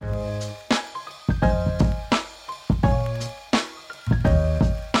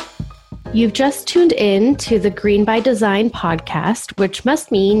You've just tuned in to the Green by Design podcast, which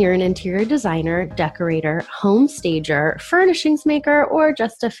must mean you're an interior designer, decorator, home stager, furnishings maker, or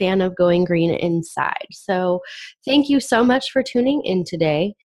just a fan of going green inside. So thank you so much for tuning in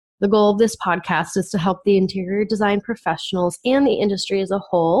today. The goal of this podcast is to help the interior design professionals and the industry as a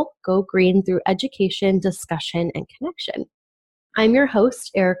whole go green through education, discussion, and connection. I'm your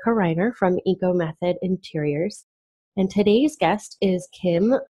host, Erica Reiner from Eco Method Interiors, and today's guest is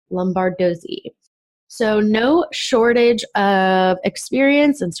Kim Lombardozzi. So no shortage of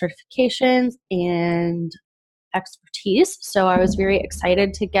experience and certifications and expertise. So I was very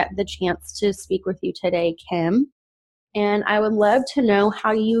excited to get the chance to speak with you today, Kim. And I would love to know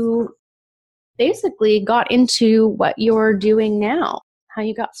how you basically got into what you're doing now, how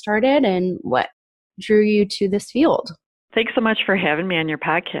you got started and what drew you to this field. Thanks so much for having me on your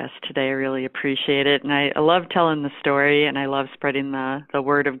podcast today. I really appreciate it. And I love telling the story and I love spreading the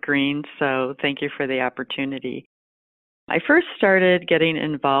word of green. So thank you for the opportunity. I first started getting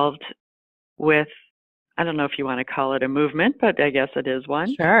involved with, I don't know if you want to call it a movement, but I guess it is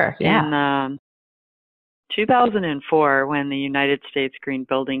one. Sure, yeah. In 2004, when the United States Green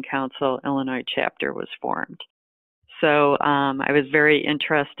Building Council Illinois chapter was formed. So I was very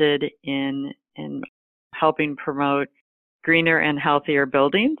interested in helping promote greener and healthier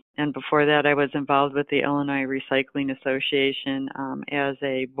buildings. And before that, I was involved with the Illinois Recycling Association as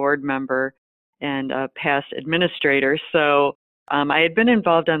a board member and a past administrator. So I had been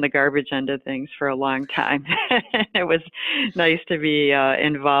involved on the garbage end of things for a long time. It was nice to be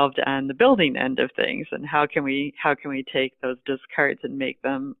involved on the building end of things. And how can we take those discards and make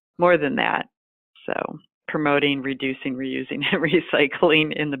them more than that? So promoting, reducing, reusing, and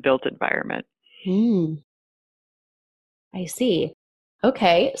recycling in the built environment. I see.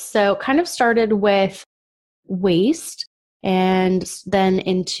 Okay, so kind of started with waste and then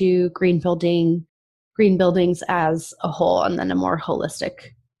into green buildings as a whole, and then a more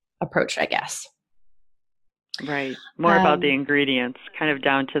holistic approach, I guess. Right. More about the ingredients, kind of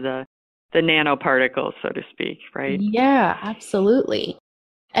down to the nanoparticles, so to speak, right? Yeah, absolutely.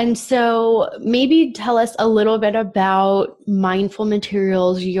 And so maybe tell us a little bit about Mindful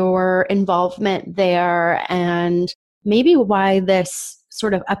Materials, your involvement there, and maybe why this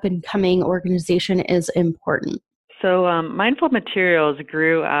sort of up-and-coming organization is important. So Mindful Materials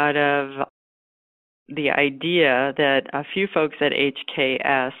grew out of the idea that a few folks at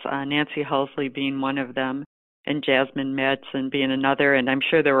HKS, Nancy Hulsley being one of them, and Jasmine Madsen being another, and I'm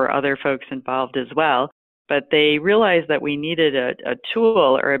sure there were other folks involved as well, but they realized that we needed a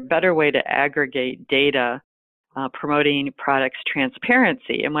tool or a better way to aggregate data promoting products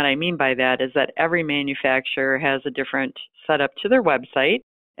transparency. And what I mean by that is that every manufacturer has a different setup to their website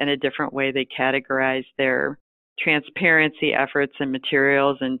and a different way they categorize their transparency efforts and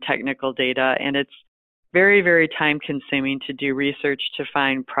materials and technical data. And it's very, very time consuming to do research to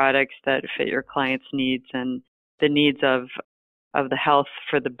find products that fit your client's needs and the needs of the health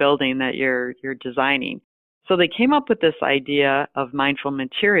for the building that you're designing. So they came up with this idea of Mindful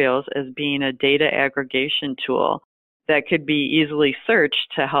Materials as being a data aggregation tool that could be easily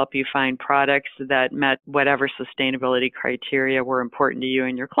searched to help you find products that met whatever sustainability criteria were important to you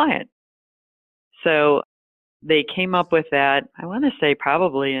and your client. So they came up with that, I want to say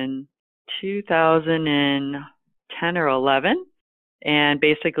probably in 2010 or 11. And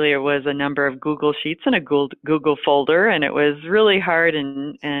basically it was a number of Google Sheets in a Google folder, and it was really hard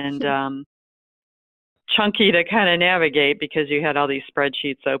and chunky to kind of navigate because you had all these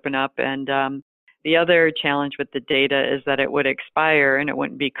spreadsheets open up. And the other challenge with the data is that it would expire and it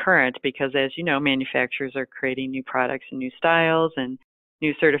wouldn't be current because, as you know, manufacturers are creating new products and new styles and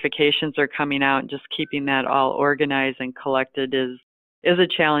new certifications are coming out, and just keeping that all organized and collected is a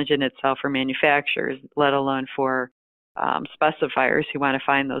challenge in itself for manufacturers, let alone for specifiers who want to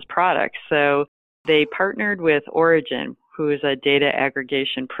find those products. So they partnered with Origin, who is a data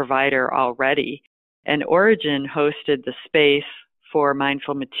aggregation provider already. And Origin hosted the space for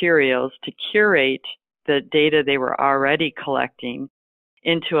Mindful Materials to curate the data they were already collecting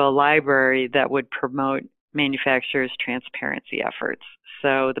into a library that would promote manufacturers' transparency efforts.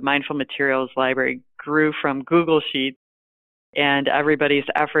 So the Mindful Materials library grew from Google Sheets and everybody's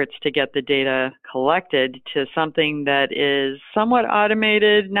efforts to get the data collected to something that is somewhat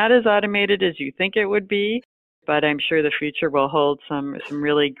automated, not as automated as you think it would be, but I'm sure the future will hold some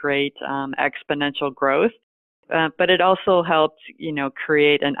really great exponential growth. But it also helped,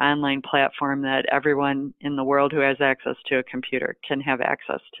 create an online platform that everyone in the world who has access to a computer can have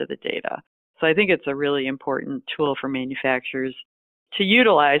access to the data. So I think it's a really important tool for manufacturers to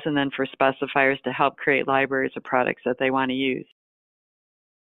utilize, and then for specifiers to help create libraries of products that they want to use.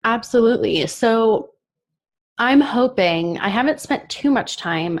 Absolutely. So I'm hoping, I haven't spent too much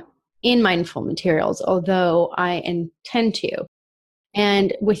time in mindful materials, although I intend to.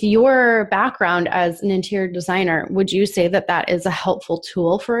 And with your background as an interior designer, would you say that that is a helpful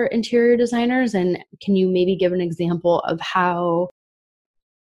tool for interior designers? And can you maybe give an example of how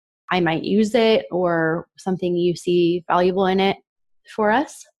I might use it or something you see valuable in it for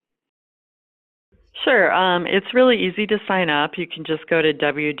us? Sure. It's really easy to sign up. You can just go to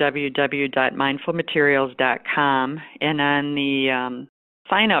www.mindfulmaterials.com, and on the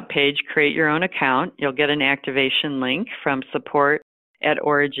sign up page, create your own account. You'll get an activation link from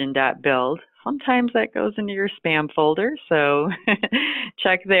support@origin.build. Sometimes that goes into your spam folder, so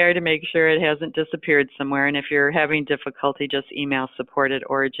check there to make sure it hasn't disappeared somewhere. And if you're having difficulty, just email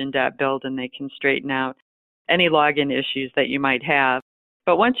support@origin.build and they can straighten out any login issues that you might have.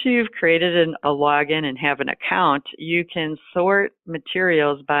 But once you've created a login and have an account, you can sort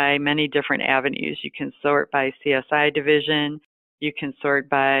materials by many different avenues. You can sort by CSI division. You can sort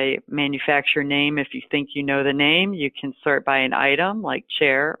by manufacturer name if you think you know the name. You can sort by an item like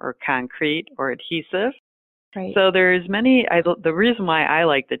chair or concrete or adhesive. Right. So there's many. The reason why I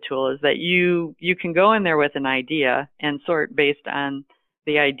like the tool is that you can go in there with an idea and sort based on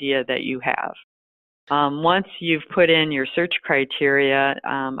the idea that you have. Once you've put in your search criteria,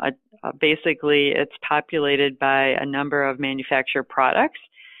 basically it's populated by a number of manufacturer products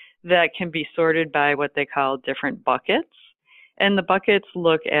that can be sorted by what they call different buckets. And the buckets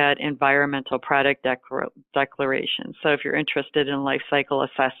look at environmental product declarations. So if you're interested in life cycle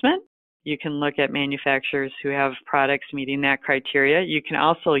assessment, you can look at manufacturers who have products meeting that criteria. You can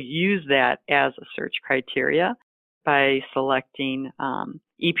also use that as a search criteria by selecting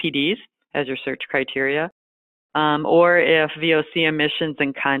EPDs as your search criteria. Or if VOC emissions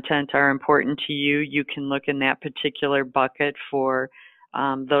and content are important to you, you can look in that particular bucket for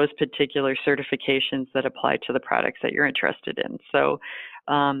those particular certifications that apply to the products that you're interested in. So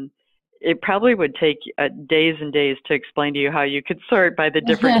it probably would take days and days to explain to you how you could sort by the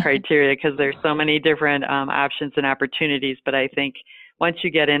different criteria, because there's so many different options and opportunities. But I think once you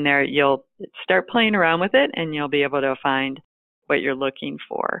get in there, you'll start playing around with it and you'll be able to find what you're looking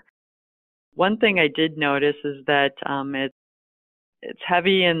for. One thing I did notice is that it's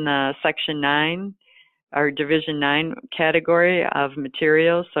heavy in the Section 9 or Division 9 category of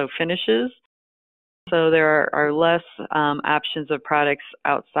materials, so finishes. So there are less options of products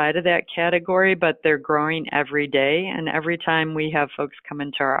outside of that category, but they're growing every day. And every time we have folks come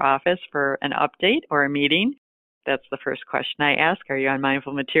into our office for an update or a meeting, that's the first question I ask: are you on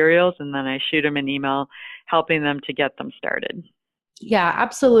mindful materials? And then I shoot them an email helping them to get them started. Yeah,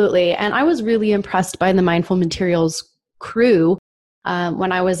 absolutely. And I was really impressed by the Mindful Materials crew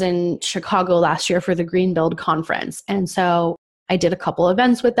when I was in Chicago last year for the Green Build conference. And so I did a couple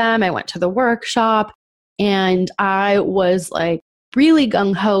events with them. I went to the workshop and I was like really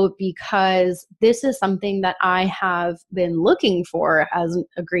gung-ho because this is something that I have been looking for as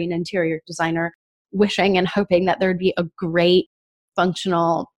a green interior designer, wishing and hoping that there'd be a great,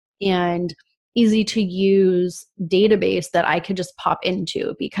 functional, and easy to use database that I could just pop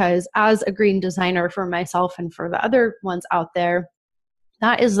into, because as a green designer for myself and for the other ones out there,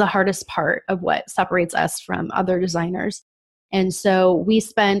 that is the hardest part of what separates us from other designers. And so we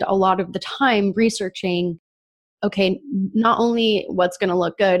spend a lot of the time researching, okay, not only what's going to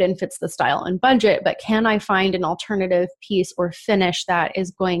look good and fits the style and budget, but can I find an alternative piece or finish that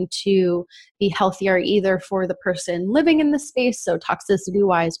is going to be healthier either for the person living in the space, so toxicity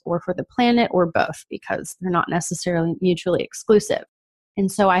wise, or for the planet, or both, because they're not necessarily mutually exclusive. And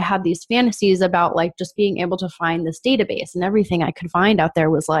so I had these fantasies about like just being able to find this database, and everything I could find out there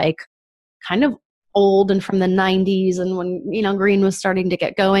was like kind of old and from the 90s, and when, you know, green was starting to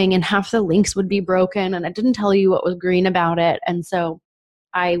get going, and half the links would be broken and it didn't tell you what was green about it. And so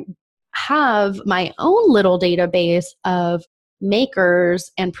I have my own little database of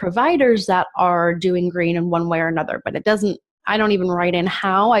makers and providers that are doing green in one way or another, but I don't even write in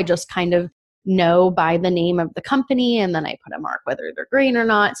how. I just kind of know by the name of the company, and then I put a mark whether they're green or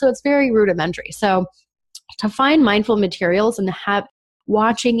not. So it's very rudimentary. So to find mindful materials and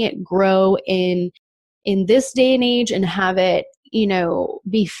watching it grow in this day and age, and have it, you know,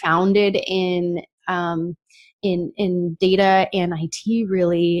 be founded in data and IT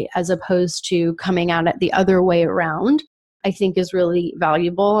really, as opposed to coming at it the other way around, I think is really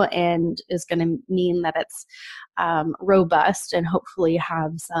valuable and is going to mean that it's robust and hopefully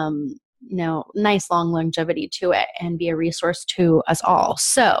have some, you know, nice long longevity to it and be a resource to us all.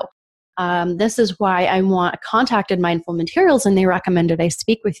 So this is why I contacted Mindful Materials, and they recommended I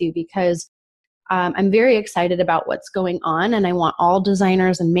speak with you, because I'm very excited about what's going on, and I want all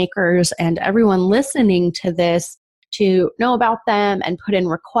designers and makers and everyone listening to this to know about them and put in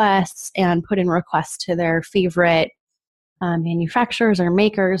requests to their favorite manufacturers or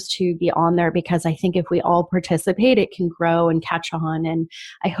makers to be on there, because I think if we all participate, it can grow and catch on. And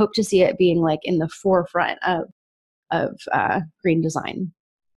I hope to see it being like in the forefront of green design.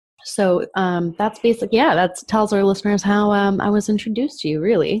 So that's basic. Yeah, that tells our listeners how I was introduced to you,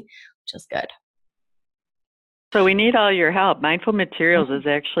 really, which is good. So we need all your help. Mindful Materials is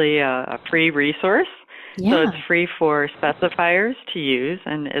actually a free resource. Yeah. So it's free for specifiers to use,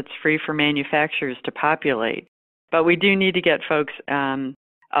 and it's free for manufacturers to populate. But we do need to get folks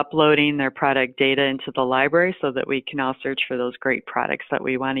uploading their product data into the library so that we can all search for those great products that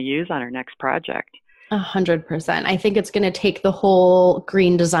we want to use on our next project. 100%. I think it's going to take the whole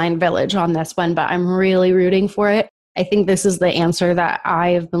green design village on this one, but I'm really rooting for it. I think this is the answer that I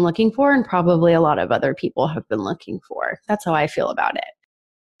have been looking for, and probably a lot of other people have been looking for. That's how I feel about it.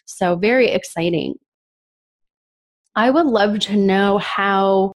 So very exciting. I would love to know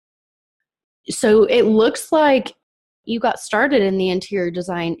how, so it looks like you got started in the interior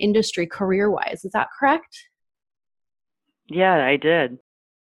design industry career-wise. Is that correct? Yeah, I did.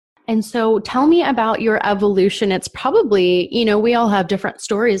 And so tell me about your evolution. It's probably, we all have different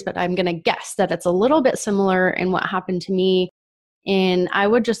stories, but I'm going to guess that it's a little bit similar in what happened to me. And I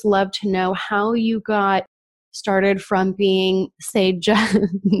would just love to know how you got started from being, say, just,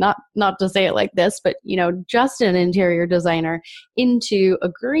 not to say it like this, but, just an interior designer into a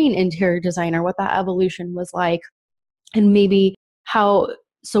green interior designer, what that evolution was like, and maybe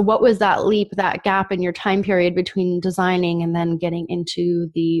so what was that leap, that gap in your time period between designing and then getting into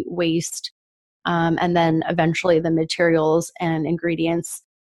the waste, and then eventually the materials and ingredients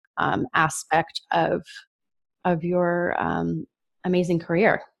aspect of your amazing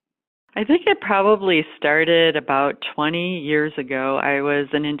career? I think it probably started about 20 years ago. I was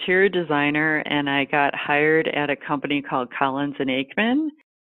an interior designer, and I got hired at a company called Collins and Aikman,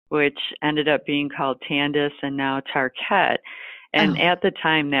 which ended up being called Tandis and now Tarkett. And at the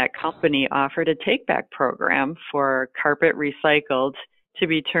time, that company offered a take-back program for carpet recycled to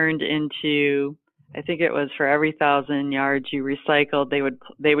be turned into, I think it was for every 1,000 yards you recycled,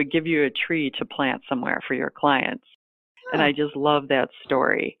 they would give you a tree to plant somewhere for your clients. And I just love that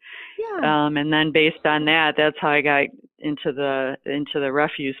story. Yeah. And then based on that, that's how I got into the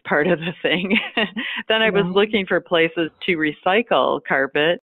refuse part of the thing. Then I was looking for places to recycle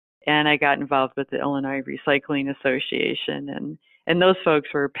carpet, and I got involved with the Illinois Recycling Association, and those folks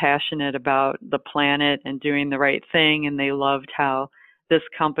were passionate about the planet and doing the right thing, and they loved how this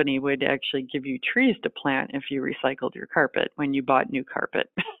company would actually give you trees to plant if you recycled your carpet when you bought new carpet.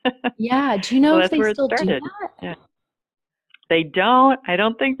 Yeah. Do you know if they still do that? Yeah. They don't. I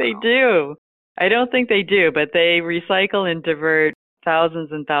don't think they do. But they recycle and divert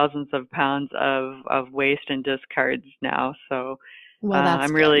thousands and thousands of pounds of waste and discards now. So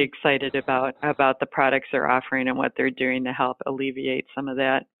I'm really excited about the products they're offering and what they're doing to help alleviate some of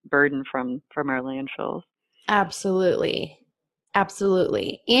that burden from our landfills. Absolutely.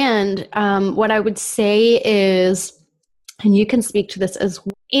 Absolutely. And what I would say is, and you can speak to this as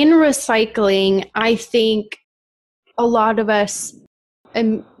well, in recycling, I think a lot of us,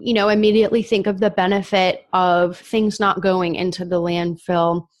 immediately think of the benefit of things not going into the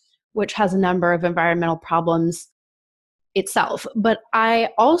landfill, which has a number of environmental problems itself. But I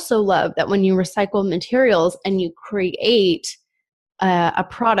also love that when you recycle materials and you create a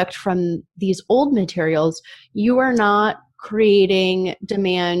product from these old materials, you are not creating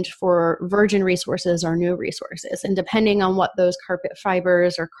demand for virgin resources or new resources. And depending on what those carpet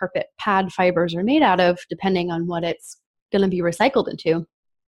fibers or carpet pad fibers are made out of, depending on what it's going to be recycled into,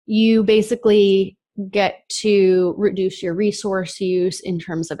 you basically get to reduce your resource use in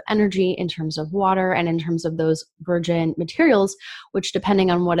terms of energy, in terms of water, and in terms of those virgin materials, which, depending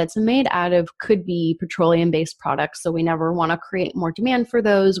on what it's made out of, could be petroleum-based products. So we never want to create more demand for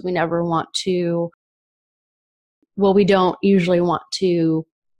those. We never want to, we don't usually want to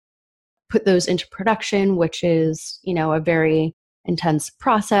put those into production, which is, a very intense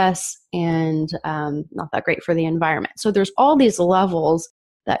process and not that great for the environment. So there's all these levels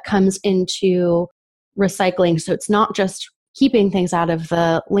that comes into recycling. So it's not just keeping things out of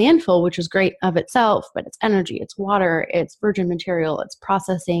the landfill, which is great of itself, but it's energy, it's water, it's virgin material, it's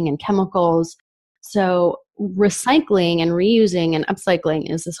processing and chemicals. So recycling and reusing and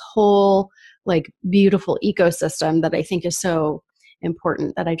upcycling is this whole beautiful ecosystem that I think is so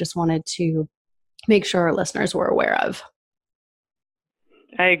important, that I just wanted to make sure our listeners were aware of.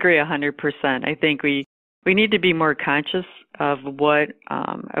 I agree 100%. I think we we need to be more conscious of what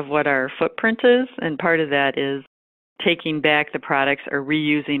our footprint is, and part of that is taking back the products or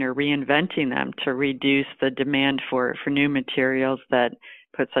reusing or reinventing them to reduce the demand for new materials that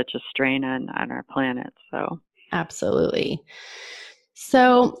put such a strain on our planet. So absolutely.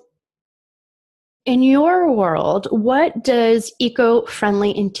 So in your world, what does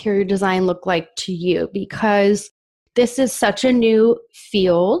eco-friendly interior design look like to you? Because this is such a new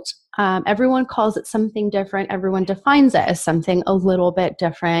field. Everyone calls it something different. Everyone defines it as something a little bit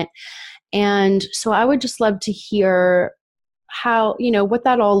different. And so I would just love to hear how, what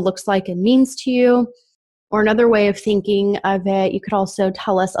that all looks like and means to you. Or another way of thinking of it, you could also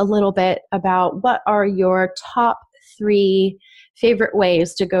tell us a little bit about what are your top 3 favorite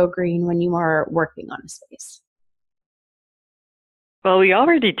ways to go green when you are working on a space. Well, we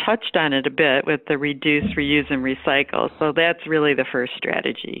already touched on it a bit with the reduce, reuse, and recycle. So that's really the first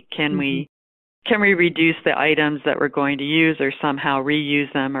strategy. Can we reduce the items that we're going to use, or somehow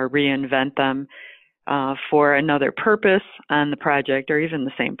reuse them or reinvent them for another purpose on the project, or even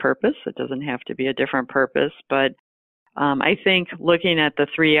the same purpose? It doesn't have to be a different purpose, but I think looking at the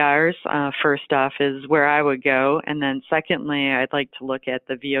 3 R's, first off, is where I would go. And then secondly, I'd like to look at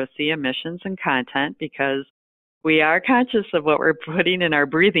the VOC emissions and content, because we are conscious of what we're putting in our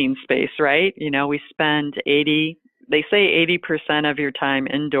breathing space, right? We spend they say 80% of your time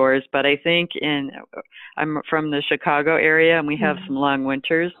indoors, but I think I'm from the Chicago area and we have some long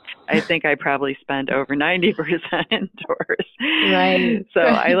winters. I think I probably spend over 90% indoors. Right. So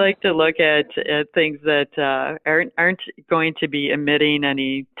I like to look at things that aren't going to be emitting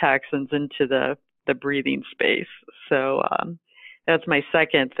any toxins into the breathing space. So that's my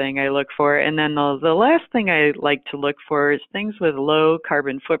second thing I look for. And then the last thing I like to look for is things with low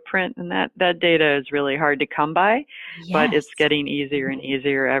carbon footprint. And that data is really hard to come by, but it's getting easier and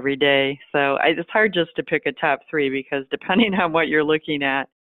easier every day. So it's hard just to pick a top 3, because depending on what you're looking at,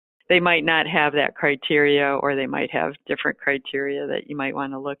 they might not have that criteria, or they might have different criteria that you might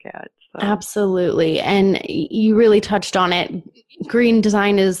want to look at. So. Absolutely. And you really touched on it. Green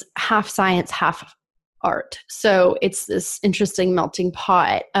design is half science, half art. So it's this interesting melting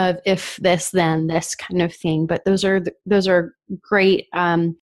pot of if this, then this kind of thing. But those are great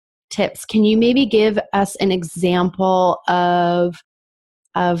tips. Can you maybe give us an example of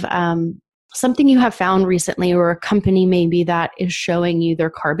something you have found recently, or a company maybe that is showing you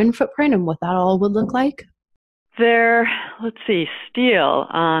their carbon footprint and what that all would look like? Let's see, steel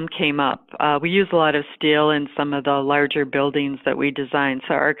came up. We use a lot of steel in some of the larger buildings that we design.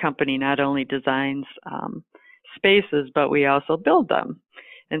 So our company not only designs spaces, but we also build them.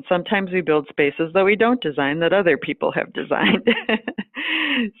 And sometimes we build spaces that we don't design, that other people have designed.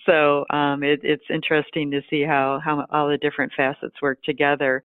 So it's interesting to see how all the different facets work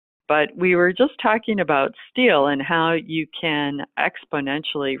together. But we were just talking about steel and how you can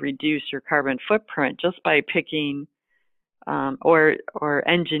exponentially reduce your carbon footprint just by picking or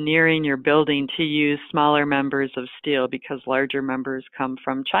engineering your building to use smaller members of steel, because larger members come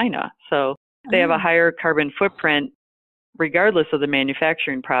from China. So they have a higher carbon footprint regardless of the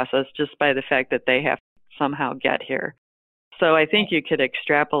manufacturing process, just by the fact that they have to somehow get here. So I think you could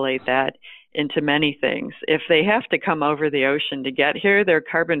extrapolate that into many things. If they have to come over the ocean to get here, their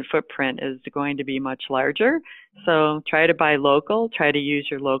carbon footprint is going to be much larger. So try to buy local, try to use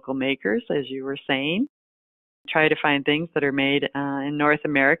your local makers, as you were saying. Try to find things that are made in North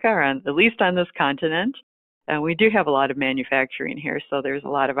America, or at least on this continent. We do have a lot of manufacturing here, so there's a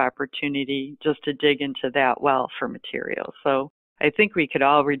lot of opportunity just to dig into that well for materials. So I think we could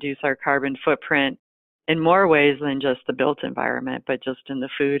all reduce our carbon footprint in more ways than just the built environment, but just in the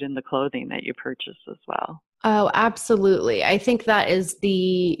food and the clothing that you purchase as well. Oh, absolutely. I think that is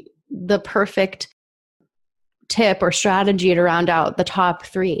the perfect tip or strategy to round out the top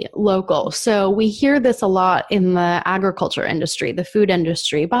 3: local. So we hear this a lot in the agriculture industry, the food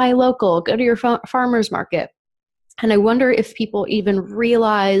industry: buy local, go to your farmer's market. And I wonder if people even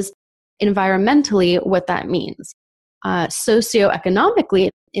realize environmentally what that means, socioeconomically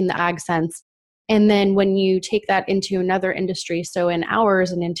in the ag sense. And then when you take that into another industry, so in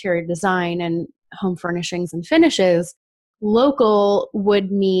ours, in interior design and home furnishings and finishes, local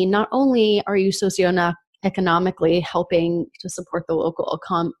would mean not only are you socioeconomically helping to support the local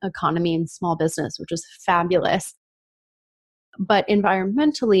economy and small business, which is fabulous, but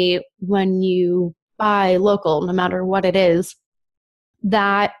environmentally, when you buy local, no matter what it is,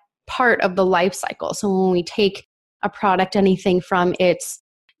 that part of the life cycle. So when we take a product, anything from its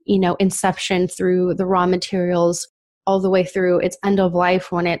inception through the raw materials all the way through its end of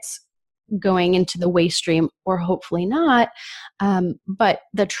life when it's going into the waste stream, or hopefully not. But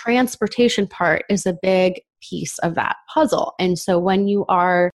the transportation part is a big piece of that puzzle. And so when you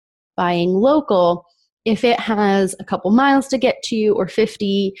are buying local, if it has a couple miles to get to you, or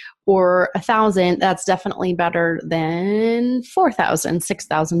 50 or 1,000, that's definitely better than 4,000,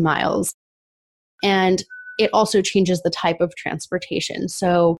 6,000 miles. And it also changes the type of transportation.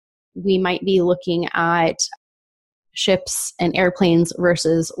 So we might be looking at ships and airplanes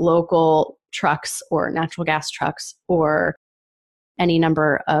versus local trucks or natural gas trucks, or any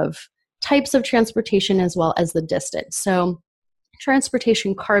number of types of transportation, as well as the distance. So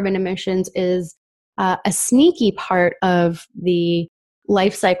transportation carbon emissions is a sneaky part of the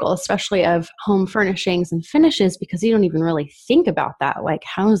life cycle, especially of home furnishings and finishes, because you don't even really think about that. Like,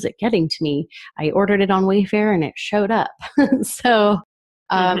 how is it getting to me? I ordered it on Wayfair and it showed up. So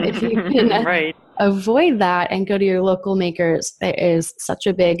if you can right. avoid that and go to your local makers, it is such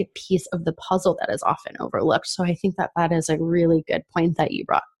a big piece of the puzzle that is often overlooked. So I think that that is a really good point that you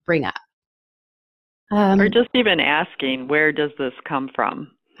bring up. Or just even asking, where does this come from?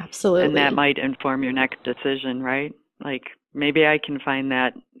 Absolutely. And that might inform your next decision, right? Like, maybe I can find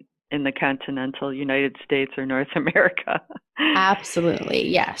that in the continental United States or North America. Absolutely,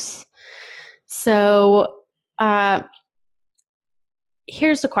 yes. So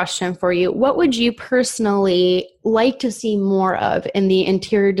here's a question for you. What would you personally like to see more of in the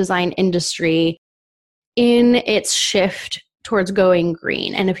interior design industry in its shift towards going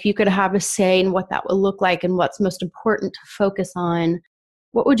green? And if you could have a say in what that would look like and what's most important to focus on,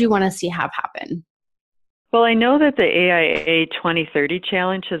 what would you want to see have happen? Well, I know that the AIA 2030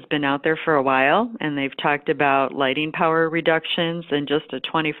 challenge has been out there for a while, and they've talked about lighting power reductions, and just a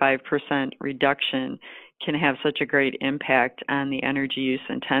 25% reduction can have such a great impact on the energy use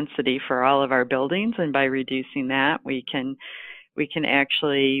intensity for all of our buildings. And by reducing that, we can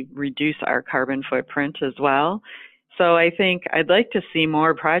actually reduce our carbon footprint as well. So I think I'd like to see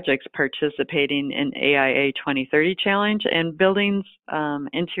more projects participating in AIA 2030 challenge, and buildings,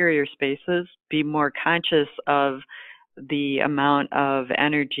 interior spaces, be more conscious of the amount of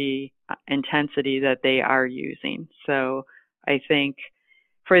energy intensity that they are using. So I think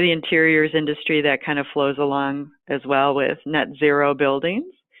for the interiors industry, that kind of flows along as well with net zero buildings.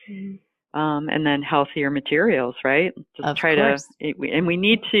 Mm-hmm. And then healthier materials, right? Just of course. And we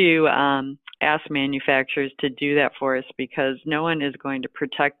need to ask manufacturers to do that for us, because no one is going to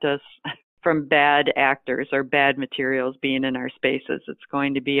protect us from bad actors or bad materials being in our spaces. It's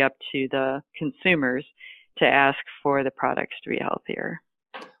going to be up to the consumers to ask for the products to be healthier.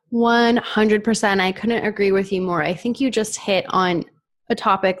 100%. I couldn't agree with you more. I think you just hit on a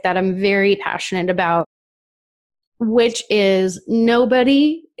topic that I'm very passionate about, which is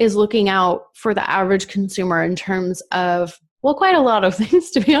nobody is looking out for the average consumer in terms of, well, quite a lot of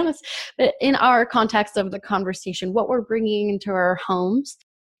things, to be honest. But in our context of the conversation, what we're bringing into our homes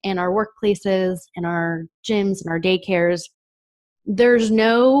and our workplaces and our gyms and our daycares, there's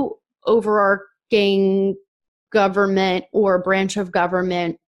no overarching government or branch of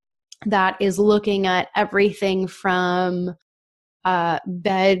government that is looking at everything from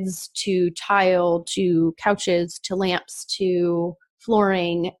beds to tile to couches to lamps to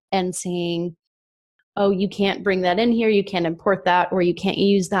flooring and saying, oh, you can't bring that in here, you can't import that, or you can't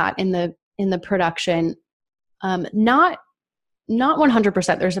use that in the production. Not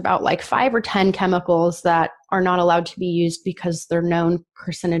 100%. There's about like 5 or 10 chemicals that are not allowed to be used because they're known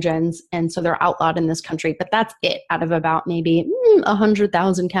carcinogens, and so they're outlawed in this country. But that's it out of about maybe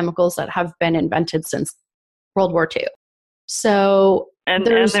 100,000 chemicals that have been invented since World War II. So and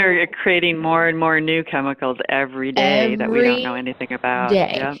they're creating more and more new chemicals every day that we don't know anything about.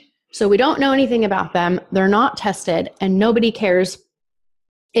 Yep. So we don't know anything about them. They're not tested, and nobody cares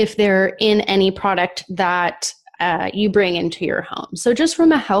if they're in any product that you bring into your home. So just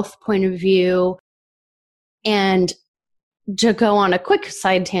from a health point of view, and to go on a quick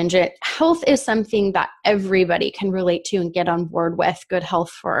side tangent, health is something that everybody can relate to and get on board with. Good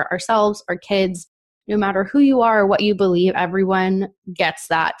health for ourselves, our kids, no matter who you are or what you believe, everyone gets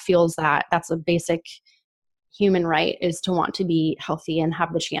that, feels that. That's a basic human right, is to want to be healthy and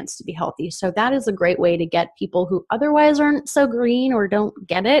have the chance to be healthy. So that is a great way to get people who otherwise aren't so green or don't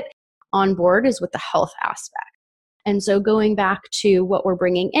get it on board, is with the health aspect. And so going back to what we're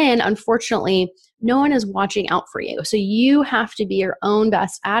bringing in, unfortunately, no one is watching out for you. So you have to be your own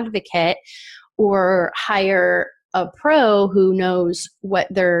best advocate, or hire a pro who knows what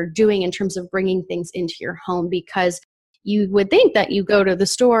they're doing in terms of bringing things into your home, because you would think that you go to the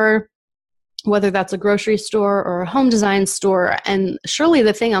store, whether that's a grocery store or a home design store, and surely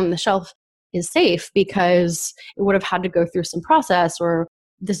the thing on the shelf is safe because it would have had to go through some process, or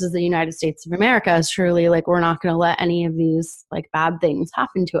this is the United States of America. Surely, like, we're not going to let any of these like bad things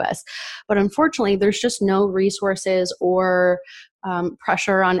happen to us. But unfortunately, there's just no resources or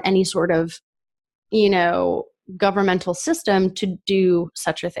pressure on any sort of, governmental system to do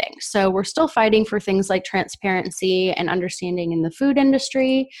such a thing. So we're still fighting for things like transparency and understanding in the food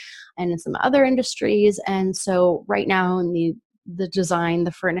industry and in some other industries. And so right now in the design,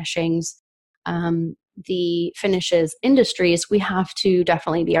 the furnishings, the finishes industries, we have to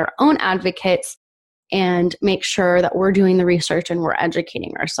definitely be our own advocates and make sure that we're doing the research and we're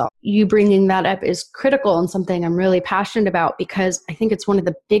educating ourselves. You bringing that up is critical and something I'm really passionate about, because I think it's one of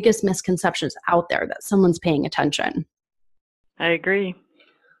the biggest misconceptions out there that someone's paying attention. I agree.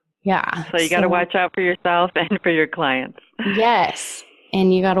 Yeah. So you got to watch out for yourself and for your clients. Yes.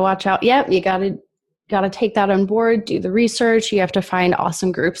 And you got to watch out. Yep. You got to take that on board, do the research. You have to find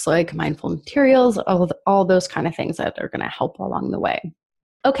awesome groups like Mindful Materials, all those kind of things that are going to help along the way.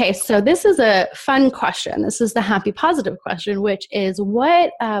 Okay, so this is a fun question. This is the happy positive question, which is,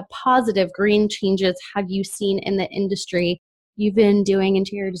 what positive green changes have you seen in the industry? You've been doing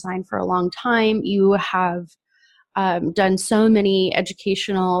interior design for a long time. You have done so many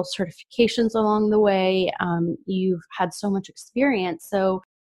educational certifications along the way. You've had so much experience. So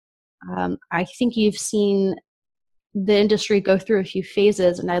I think you've seen the industry go through a few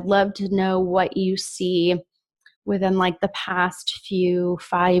phases, and I'd love to know what you see within like the past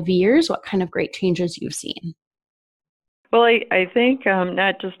 5 years, what kind of great changes you've seen. Well, I think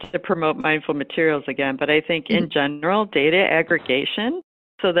not just to promote Mindful Materials again, but I think in general, data aggregation,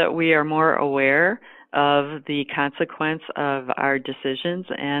 so that we are more aware of the consequence of our decisions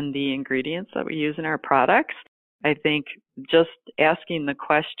and the ingredients that we use in our products. I think just asking the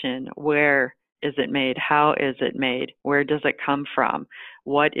question, where is it made? How is it made? Where does it come from?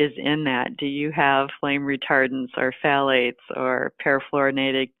 What is in that? Do you have flame retardants or phthalates or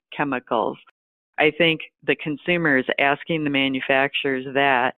perfluorinated chemicals? I think the consumers asking the manufacturers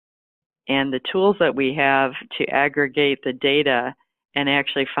that, and the tools that we have to aggregate the data and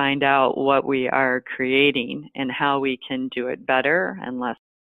actually find out what we are creating and how we can do it better and with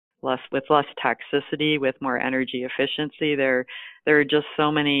less toxicity, with more energy efficiency. There are just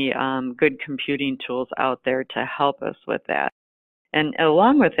so many good computing tools out there to help us with that. And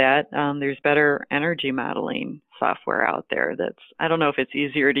along with that, there's better energy modeling software out there that's, I don't know if it's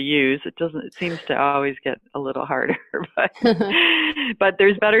easier to use. It seems to always get a little harder, but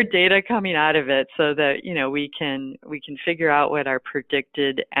there's better data coming out of it, so that, we can figure out what our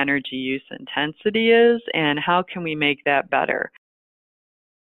predicted energy use intensity is and how can we make that better.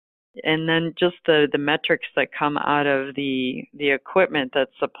 And then just the metrics that come out of the equipment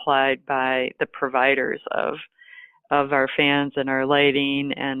that's supplied by the providers of our fans and our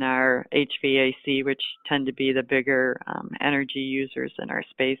lighting and our HVAC, which tend to be the bigger energy users in our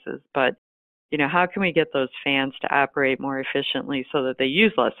spaces. But, how can we get those fans to operate more efficiently so that they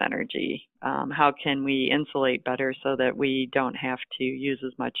use less energy? How can we insulate better so that we don't have to use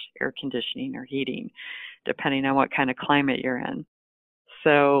as much air conditioning or heating, depending on what kind of climate you're in?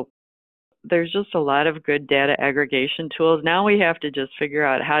 So there's just a lot of good data aggregation tools. Now we have to just figure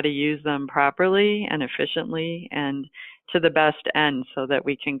out how to use them properly and efficiently and to the best end, so that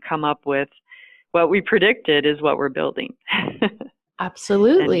we can come up with what we predicted is what we're building.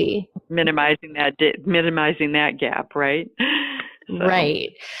 Absolutely. minimizing that gap, right? So.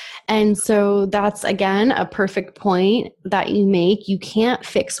 Right. And so that's, again, a perfect point that you make. You can't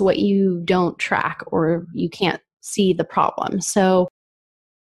fix what you don't track, or you can't see the problem. So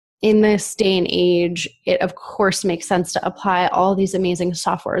in this day and age, it of course makes sense to apply all these amazing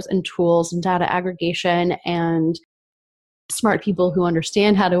softwares and tools and data aggregation and smart people who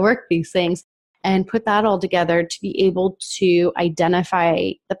understand how to work these things, and put that all together to be able to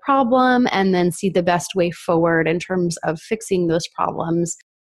identify the problem and then see the best way forward in terms of fixing those problems.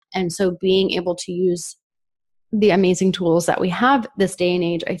 And so being able to use the amazing tools that we have this day and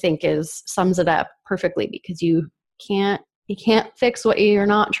age, I think sums it up perfectly, because you can't fix what you're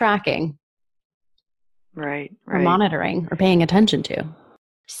not tracking. Right. Or monitoring or paying attention to.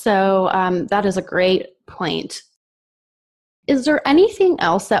 So that is a great point. Is there anything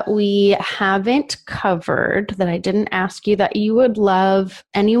else that we haven't covered that I didn't ask you that you would love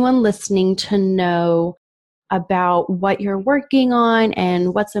anyone listening to know about what you're working on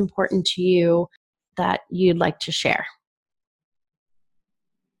and what's important to you that you'd like to share?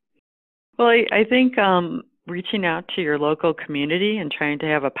 Well, I think reaching out to your local community and trying to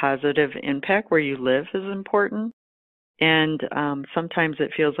have a positive impact where you live is important. And sometimes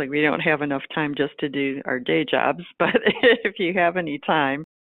it feels like we don't have enough time just to do our day jobs. But if you have any time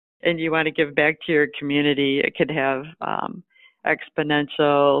and you want to give back to your community, it could have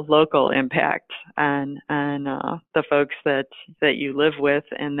exponential local impact on the folks that you live with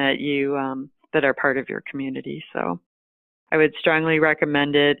and that you that are part of your community. So I would strongly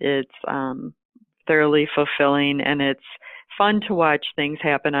recommend it. It's thoroughly fulfilling, and it's fun to watch things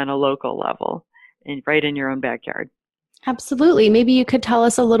happen on a local level and right in your own backyard. Absolutely. Maybe you could tell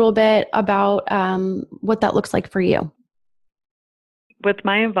us a little bit about what that looks like for you. With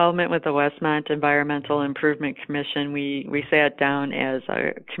my involvement with the Westmont Environmental Improvement Commission, we sat down as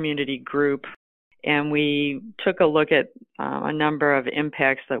a community group and we took a look at a number of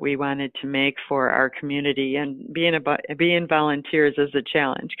impacts that we wanted to make for our community. And being volunteers is a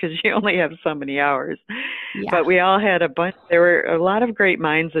challenge because you only have so many hours. Yeah. But we all had there were a lot of great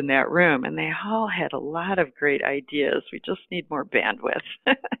minds in that room, and they all had a lot of great ideas. We just need more bandwidth.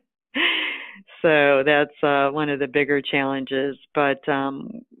 So that's one of the bigger challenges. But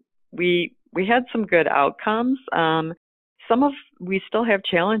we had some good outcomes. We still have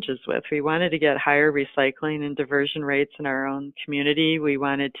challenges with. We wanted to get higher recycling and diversion rates in our own community. We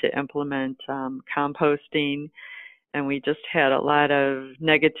wanted to implement composting, and we just had a lot of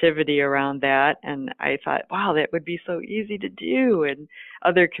negativity around that. And I thought, wow, that would be so easy to do. And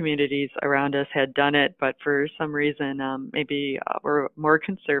other communities around us had done it, but for some reason, maybe we're a more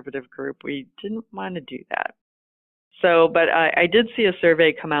conservative group, we didn't want to do that. So, but I did see a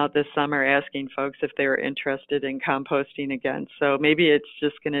survey come out this summer asking folks if they were interested in composting again. So maybe it's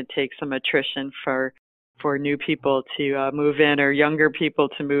just going to take some attrition for new people to move in, or younger people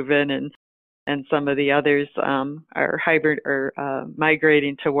to move in, and some of the others are hybrid or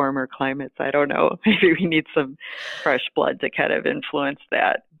migrating to warmer climates. I don't know. Maybe we need some fresh blood to kind of influence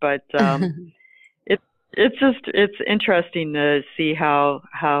that. But it's interesting to see how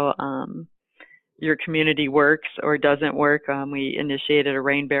your community works or doesn't work. We initiated a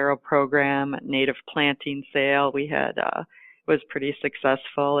rain barrel program, native planting sale. We had was pretty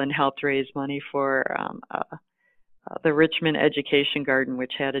successful and helped raise money for the Richmond Education Garden,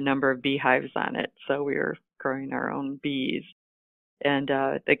 which had a number of beehives on it. So we were growing our own bees. And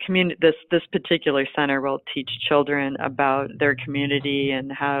the community, this particular center will teach children about their community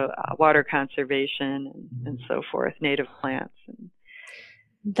and how water conservation and so forth, native plants and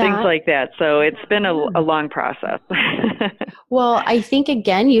things like that. So it's been a long process. Well, I think,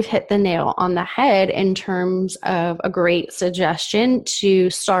 again, you've hit the nail on the head in terms of a great suggestion to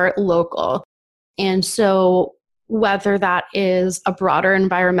start local. And so whether that is a broader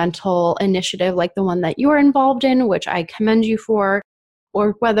environmental initiative like the one that you are involved in, which I commend you for,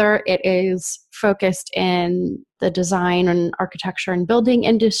 or whether it is focused in the design and architecture and building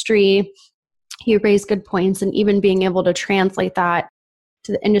industry, you raise good points, and even being able to translate that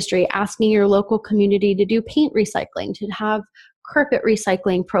to the industry, asking your local community to do paint recycling, to have carpet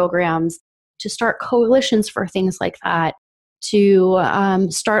recycling programs, to start coalitions for things like that, to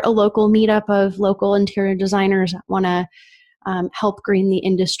start a local meetup of local interior designers that want to help green the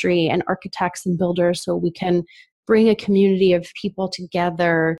industry, and architects and builders, so we can bring a community of people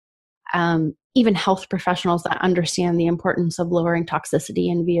together, even health professionals that understand the importance of lowering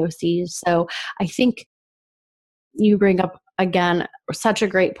toxicity in VOCs. So I think you bring up, again, such a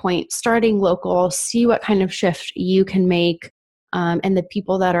great point. Starting local, see what kind of shift you can make, and the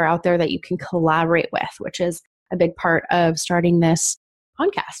people that are out there that you can collaborate with, which is a big part of starting this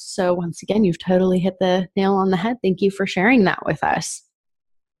podcast. So once again, you've totally hit the nail on the head. Thank you for sharing that with us.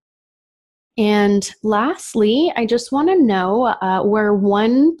 And lastly, I just want to know where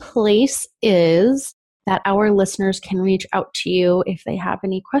one place is that our listeners can reach out to you if they have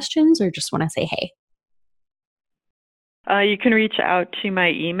any questions or just want to say hey. You can reach out to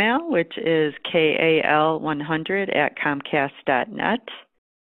my email, which is kal100@comcast.net.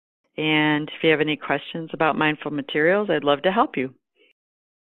 And if you have any questions about mindful materials, I'd love to help you.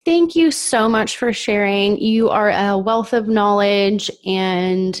 Thank you so much for sharing. You are a wealth of knowledge,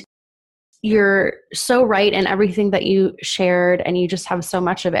 and you're so right in everything that you shared, and you just have so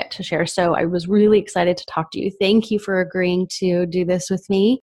much of it to share. So I was really excited to talk to you. Thank you for agreeing to do this with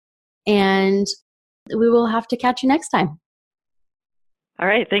me. And we will have to catch you next time. All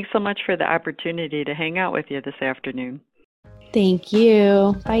right. Thanks so much for the opportunity to hang out with you this afternoon. Thank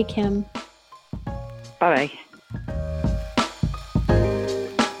you. Bye, Kim. Bye-bye.